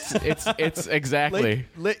references. Like it's exactly.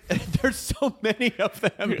 There's so many of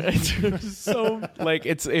them. There's so Like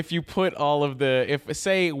it's if you put all of if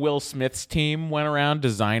say Will Smith's team went around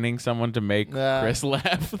designing someone to make Chris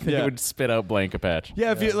laugh, they Yeah. would spit out Blaine Capatch.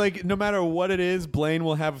 yeah. If you like, no matter what it is, Blaine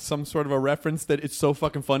will have some sort of a reference that it's so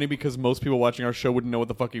fucking funny because most people watching our show wouldn't know what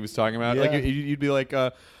the fuck he was talking about. Yeah. Like you'd be like,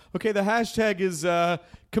 okay, the hashtag is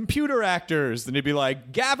computer actors, and he'd be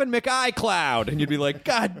like Gavin McICloud, and you'd be like,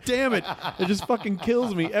 God damn it! It just fucking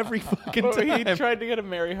kills me every fucking Oh, time. he tried to get a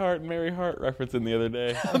Mary Hart reference in the other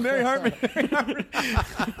day. Mary Hartman.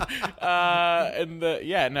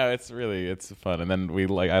 It's fun. And then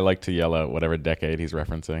I like to yell out whatever decade he's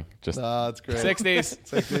referencing. Just that's great. 60s.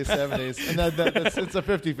 60s, 70s. And it's a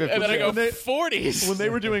 50-50. And then I go When they- 40s. When they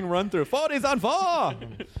were doing run through 40s on 4.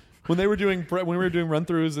 When we were doing run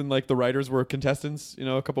throughs and like the writers were contestants, you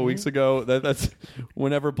know, a couple weeks ago, that's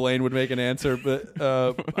whenever Blaine would make an answer, but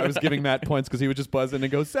I was giving Matt points because he would just buzz in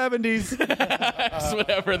and go 70s. Just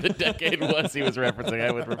whatever the decade was he was referencing,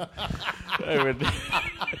 I would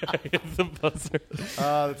hit the buzzer.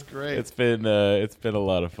 Oh, that's great. It's been a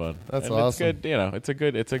lot of fun. That's and awesome. It's good, you know. It's a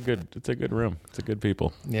good room. It's a good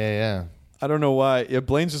people. Yeah. I don't know why. Yeah,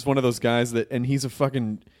 Blaine's just one of those guys that, and he's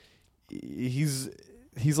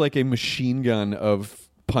like a machine gun of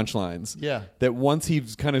punchlines. Yeah. That once he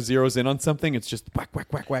kind of zeroes in on something, it's just whack,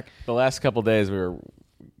 whack, whack, whack. The last couple days we were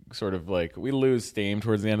sort of like we lose steam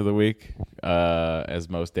towards the end of the week, as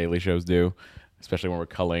most daily shows do, especially when we're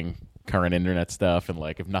culling current internet stuff and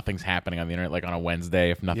like if nothing's happening on the internet, like on a Wednesday,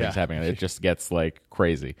 if nothing's happening, it just gets like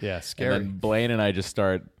crazy. Yeah, scary. And then Blaine and I just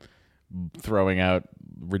start throwing out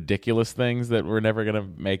ridiculous things that were never going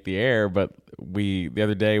to make the air. But the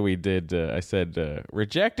other day we did, I said,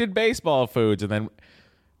 rejected baseball foods. And then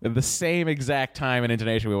at the same exact time and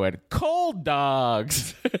intonation, we went, cold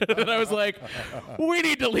dogs. And I was like, we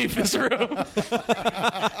need to leave this room.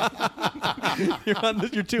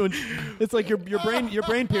 You're too. It's like your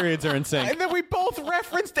brain periods are in sync. And then we both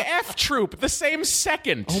referenced the F Troop the same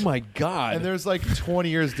second. Oh my god! And there's like 20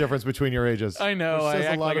 years difference between your ages. I know. Which I says a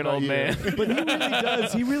act lot like an about old you. man. But he really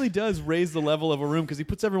does. He really does raise the level of a room because he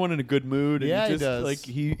puts everyone in a good mood. And Yeah, he just, does. Like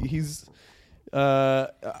he's. I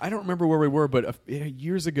don't remember where we were, but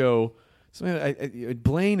years ago,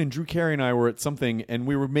 Blaine and Drew Carey and I were at something, and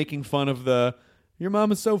we were making fun of the "your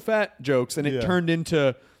mom is so fat" jokes, and it turned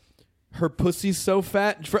into "her pussy's so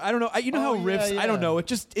fat." I don't know. You know how riffs. I don't know. It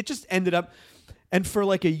just ended up, and for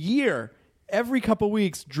like a year. Every couple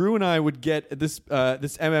weeks, Drew and I would get this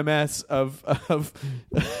MMS of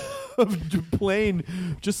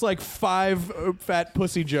Blaine, just like 5 fat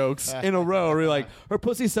pussy jokes in a row. We're like, her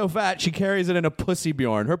pussy's so fat, she carries it in a pussy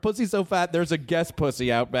Bjorn. Her pussy's so fat, there's a guest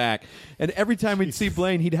pussy out back. And every time we'd see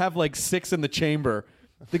Blaine, he'd have like 6 in the chamber.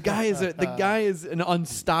 The guy is an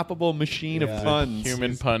unstoppable machine of puns.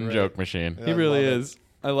 Human pun joke machine. He really is.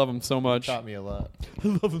 I love him so much. Taught me a lot. I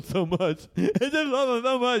love him so much. I just love him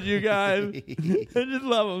so much, you guys. I just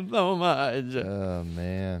love him so much. Oh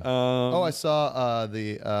man. I saw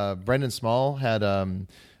the Brendan Small had a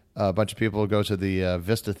bunch of people go to the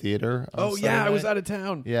Vista Theater. On Sunday I was night. out of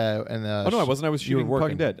town. Yeah, and Oh no, I wasn't. I was you were shooting working.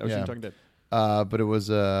 Talking Dead. I was Yeah. shooting Talking Dead. But it was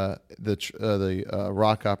the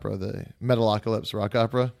rock opera, the Metalocalypse rock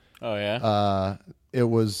opera. Oh, yeah? It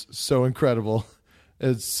was so incredible.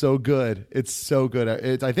 It's so good. It's so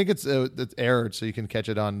good. I think it's aired so you can catch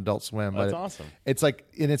it on Adult Swim. That's but awesome. It's like,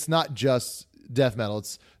 and it's not just death metal.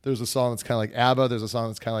 There's a song that's kind of like ABBA. There's a song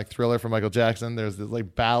that's kind of like Thriller from Michael Jackson. There's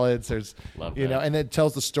like ballads. There's Love you know, that. and it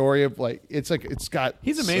tells the story of like it's got.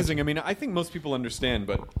 He's amazing. I mean, I think most people understand,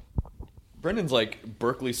 but Brendan's like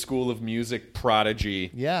Berklee School of Music prodigy.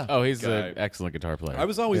 Yeah. Oh, he's Guy. an excellent guitar player. I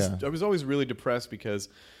was always really depressed because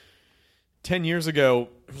 10 years ago,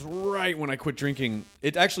 it was right when I quit drinking.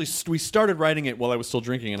 It actually we started writing it while I was still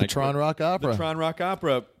drinking, and The Tron Rock Opera. The Tron Rock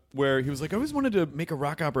Opera, where he was like, I always wanted to make a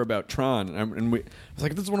rock opera about Tron, I was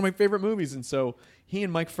like, this is one of my favorite movies, and so he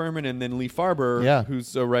and Mike Furman and then Lee Farber,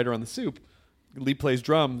 who's a writer on The Soup, Lee plays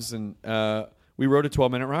drums, and we wrote a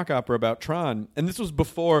 12-minute rock opera about Tron, and this was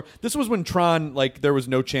when Tron, like, there was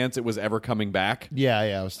no chance it was ever coming back. Yeah.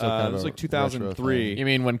 It was still kind of it was like retro 2003. You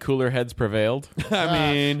mean when cooler heads prevailed? I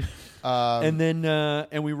mean, and then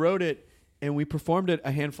and we wrote it and we performed it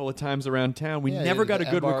a handful of times around town. We never got a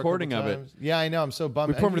good Embark recording of it. times. Yeah, I know. I'm so bummed.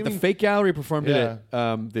 We performed it at the Fake Gallery. Performed it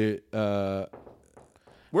at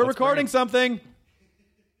we're recording something.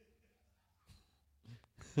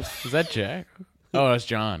 Is that Jack? Oh, that's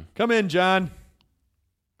John. Come in, John.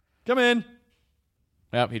 Come in.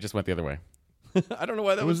 Yep, he just went the other way. I don't know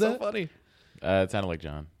why that was so funny. It sounded like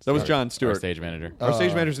John. That was John Stewart. Our stage manager. Our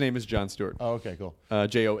stage manager's name is John Stewart. Oh, okay, cool. John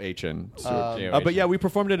Stewart. J-O-H-N. But yeah, we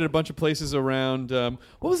performed it at a bunch of places around. What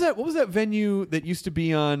was that? What was that venue that used to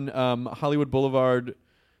be on Hollywood Boulevard?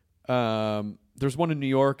 There's one in New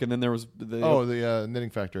York, and then there was the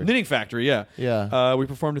Knitting Factory. Knitting Factory. Yeah, Yeah. we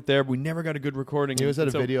performed it there. We never got a good recording. He always had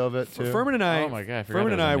a So video of it, too. Furman and I. Oh my God, I forgot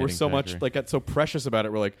Furman there and was a I were Knitting so much Factory. got so precious about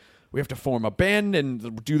it. We're like, we have to form a band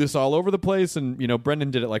and do this all over the place. And Brendan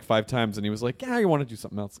did it like 5 times, and he was like, "Yeah, you want to do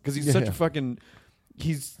something else?" Because he's such a fucking.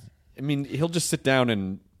 He'll just sit down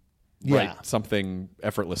and write something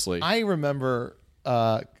effortlessly. I remember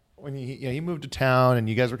when he moved to town, and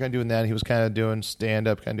you guys were kind of doing that. And he was kind of doing stand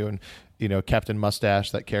up, kind of doing Captain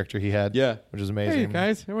Mustache, that character he had. Yeah. which is amazing.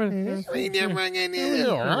 Hey guys.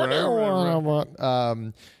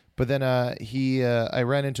 But then I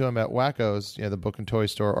ran into him at Wacko's, the book and toy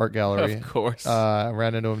store art gallery. Of course. I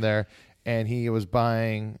ran into him there, and he was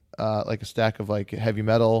buying like a stack of like heavy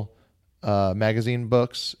metal magazine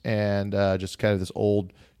books and just kind of this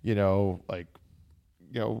old,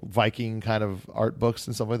 Viking kind of art books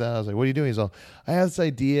and stuff like that. I was like, "What are you doing?" He's all, "I have this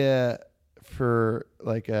idea for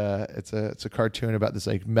like it's a cartoon about this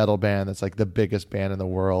like metal band that's like the biggest band in the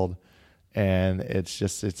world." And it's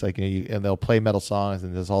like, and they'll play metal songs,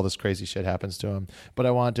 and there's all this crazy shit happens to them. But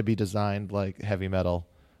I want it to be designed like heavy metal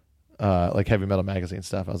magazine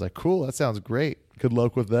stuff. I was like, cool, that sounds great. Good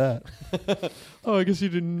luck with that. Oh, I guess you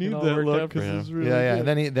didn't need all that worked luck out for because him. it's really Yeah. good.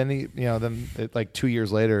 And then he like 2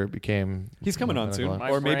 years later it became. He's coming on soon,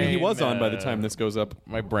 My or maybe he brain, was on by the time this goes up.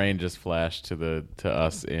 My brain just flashed to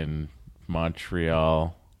us in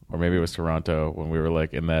Montreal, or maybe it was Toronto, when we were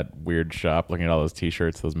like in that weird shop looking at all those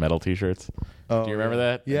T-shirts, those metal T-shirts. Oh, Do you remember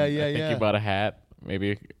that? Yeah, And yeah, I think yeah. you bought a hat.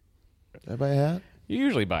 Maybe Did I buy a hat? you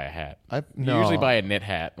usually buy a hat. No. You usually buy a knit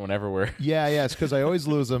hat whenever we're. Yeah. It's because I always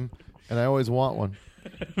lose them, and I always want one.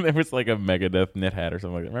 There was like a Megadeth knit hat or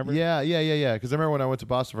something like that. Remember? Yeah. Because I remember when I went to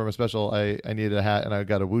Boston for my special, I needed a hat, and I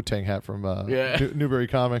got a Wu-Tang hat from Newbury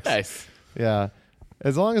Comics. Nice. Yeah.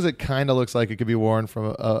 As long as it kind of looks like it could be worn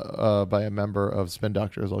from by a member of Spin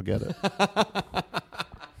Doctors, I'll get it.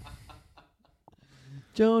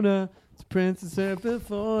 Jonah, it's Princess up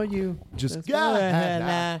before you. Just go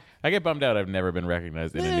ahead. I get bummed out I've never been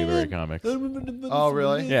recognized in a Newbury Comics. Oh,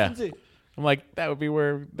 really? Yeah. I'm like, that would be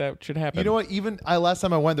where that should happen. You know what? Even last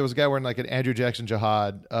time I went, there was a guy wearing like an Andrew Jackson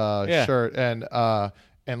Jihad shirt,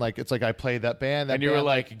 and like it's like I played that band. And you were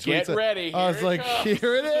like, "Get ready." I was here it like, comes."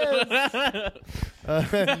 "Here it is."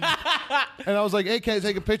 And I was like, "Hey, can I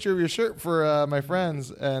take a picture of your shirt for my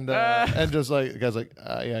friends?" And just like the guy's like,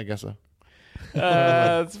 "Yeah, I guess so."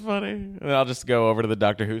 That's funny. And I'll just go over to the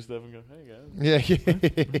Doctor Who stuff and go, "Hey guys."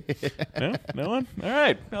 Yeah. No one. All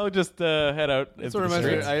right. I'll just head out. That's what reminds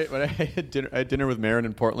me. When I had dinner with Marin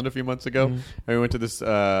in Portland a few months ago, and we went to this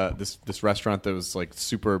this restaurant that was like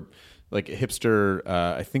super like hipster.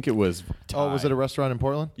 I think it was. Oh, was it a restaurant in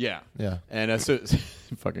Portland? Yeah. Yeah. And so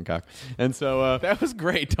fucking cock. And so That was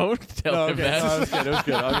great. Don't tell him that. No, it was good. It was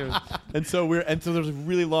good. I'll give it. And so there was a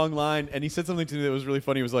really long line, and he said something to me that was really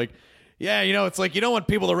funny. He was like, "Yeah, it's like you don't want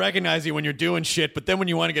people to recognize you when you're doing shit, but then when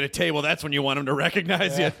you want to get a table, that's when you want them to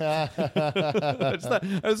recognize you."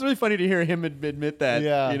 It was really funny to hear him admit that.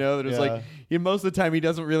 Yeah, that it was like most of the time he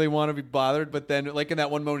doesn't really want to be bothered, but then like in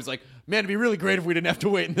that one moment he's like, "Man, it'd be really great if we didn't have to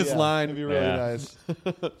wait in this line." It'd be really nice.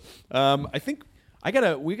 I think We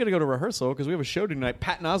gotta go to rehearsal because we have a show tonight.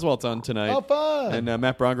 Patton Oswalt's on tonight. Oh, fun. And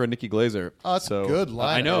Matt Bronger and Nikki Glazer. Oh, that's a good lineup.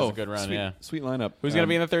 I know. That was a good run, sweet, yeah. Sweet lineup. Who's going to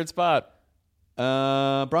be in the third spot?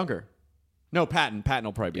 Bronger. No, Patton. Patton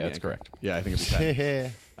will probably be. Yeah, the that's anchor. correct. Yeah, I think it'll be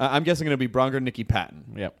Patton. I'm guessing it'll be Bronger, Nikki,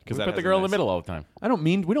 Patton. Yep. Because We put the girl in the middle all the time. We don't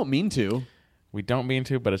mean to. We don't mean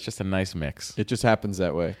to, but it's just a nice mix. It just happens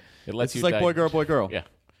that way. It lets it's you like boy, girl, boy, girl.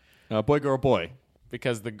 Yeah. Boy, girl, boy.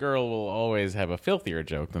 Because the girl will always have a filthier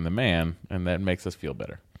joke than the man, and that makes us feel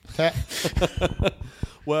better.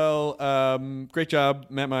 Well, great job,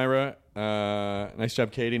 Matt Myra. Nice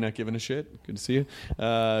job, Katie, not giving a shit. Good to see you.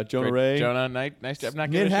 Jonah Ray. Jonah, nice job not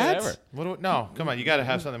Knit giving a shit hats? ever. No, come on. You got to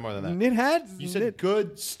have something more than that. Knit hats? You said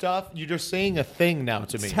good stuff. You're just saying a thing now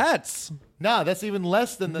to me. It's hats. Nah, that's even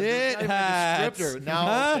less than the Knit not even a hats. descriptor.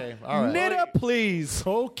 Now, okay. All right. Knit up, please.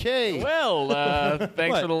 Okay. Well,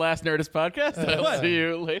 thanks What? for the last Nerdist podcast. I'll What? see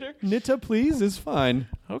you later. Knit up, please is fine.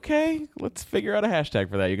 Okay, let's figure out a hashtag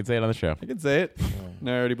for that. You can say it on the show. I can say it.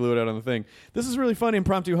 No, I already blew it out on the thing. This is really fun,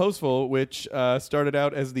 Impromptu Hostful, which started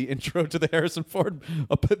out as the intro to the Harrison Ford,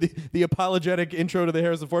 the apologetic intro to the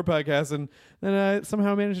Harrison Ford podcast, and then I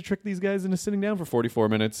somehow managed to trick these guys into sitting down for 44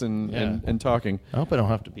 minutes and talking. I hope I don't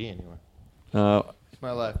have to be anywhere. It's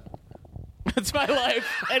my life. It's my life.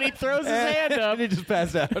 And he throws his hand up. And he just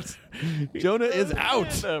passed out. Jonah is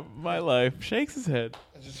out. My life. Shakes his head.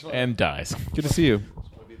 And dies. Good to see you.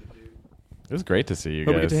 It was great to see you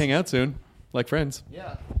Hope guys. we get to hang out soon, like friends.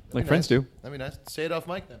 Yeah. Like friends do. That'd be nice. Say it off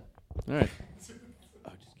mic then. All right.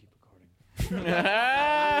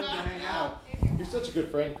 You're such a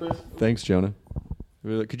good friend, Chris. Thanks, Jonah.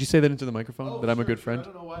 Could you say that into the microphone? That I'm a good friend? I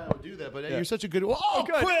don't know why I would do that, but you're such a good. Oh,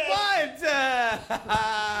 good. Chris! What?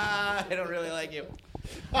 I don't really like you.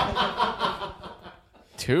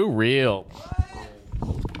 Too real.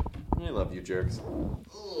 I love you, jerks.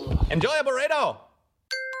 Enjoy a burrito.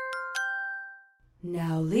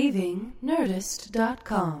 Now leaving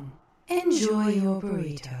Nerdist.com. Enjoy your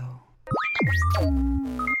burrito.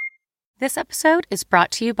 This episode is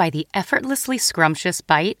brought to you by the effortlessly scrumptious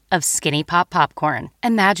bite of Skinny Pop Popcorn.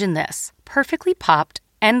 Imagine this. Perfectly popped,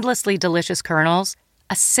 endlessly delicious kernels,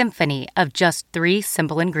 a symphony of just 3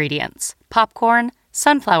 simple ingredients. Popcorn,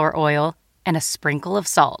 sunflower oil, and a sprinkle of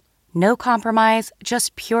salt. No compromise,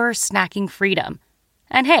 just pure snacking freedom.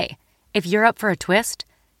 And hey, if you're up for a twist,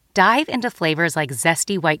 dive into flavors like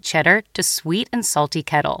zesty white cheddar to sweet and salty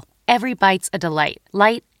kettle. Every bite's a delight,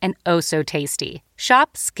 light and oh so tasty.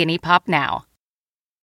 Shop Skinny Pop now.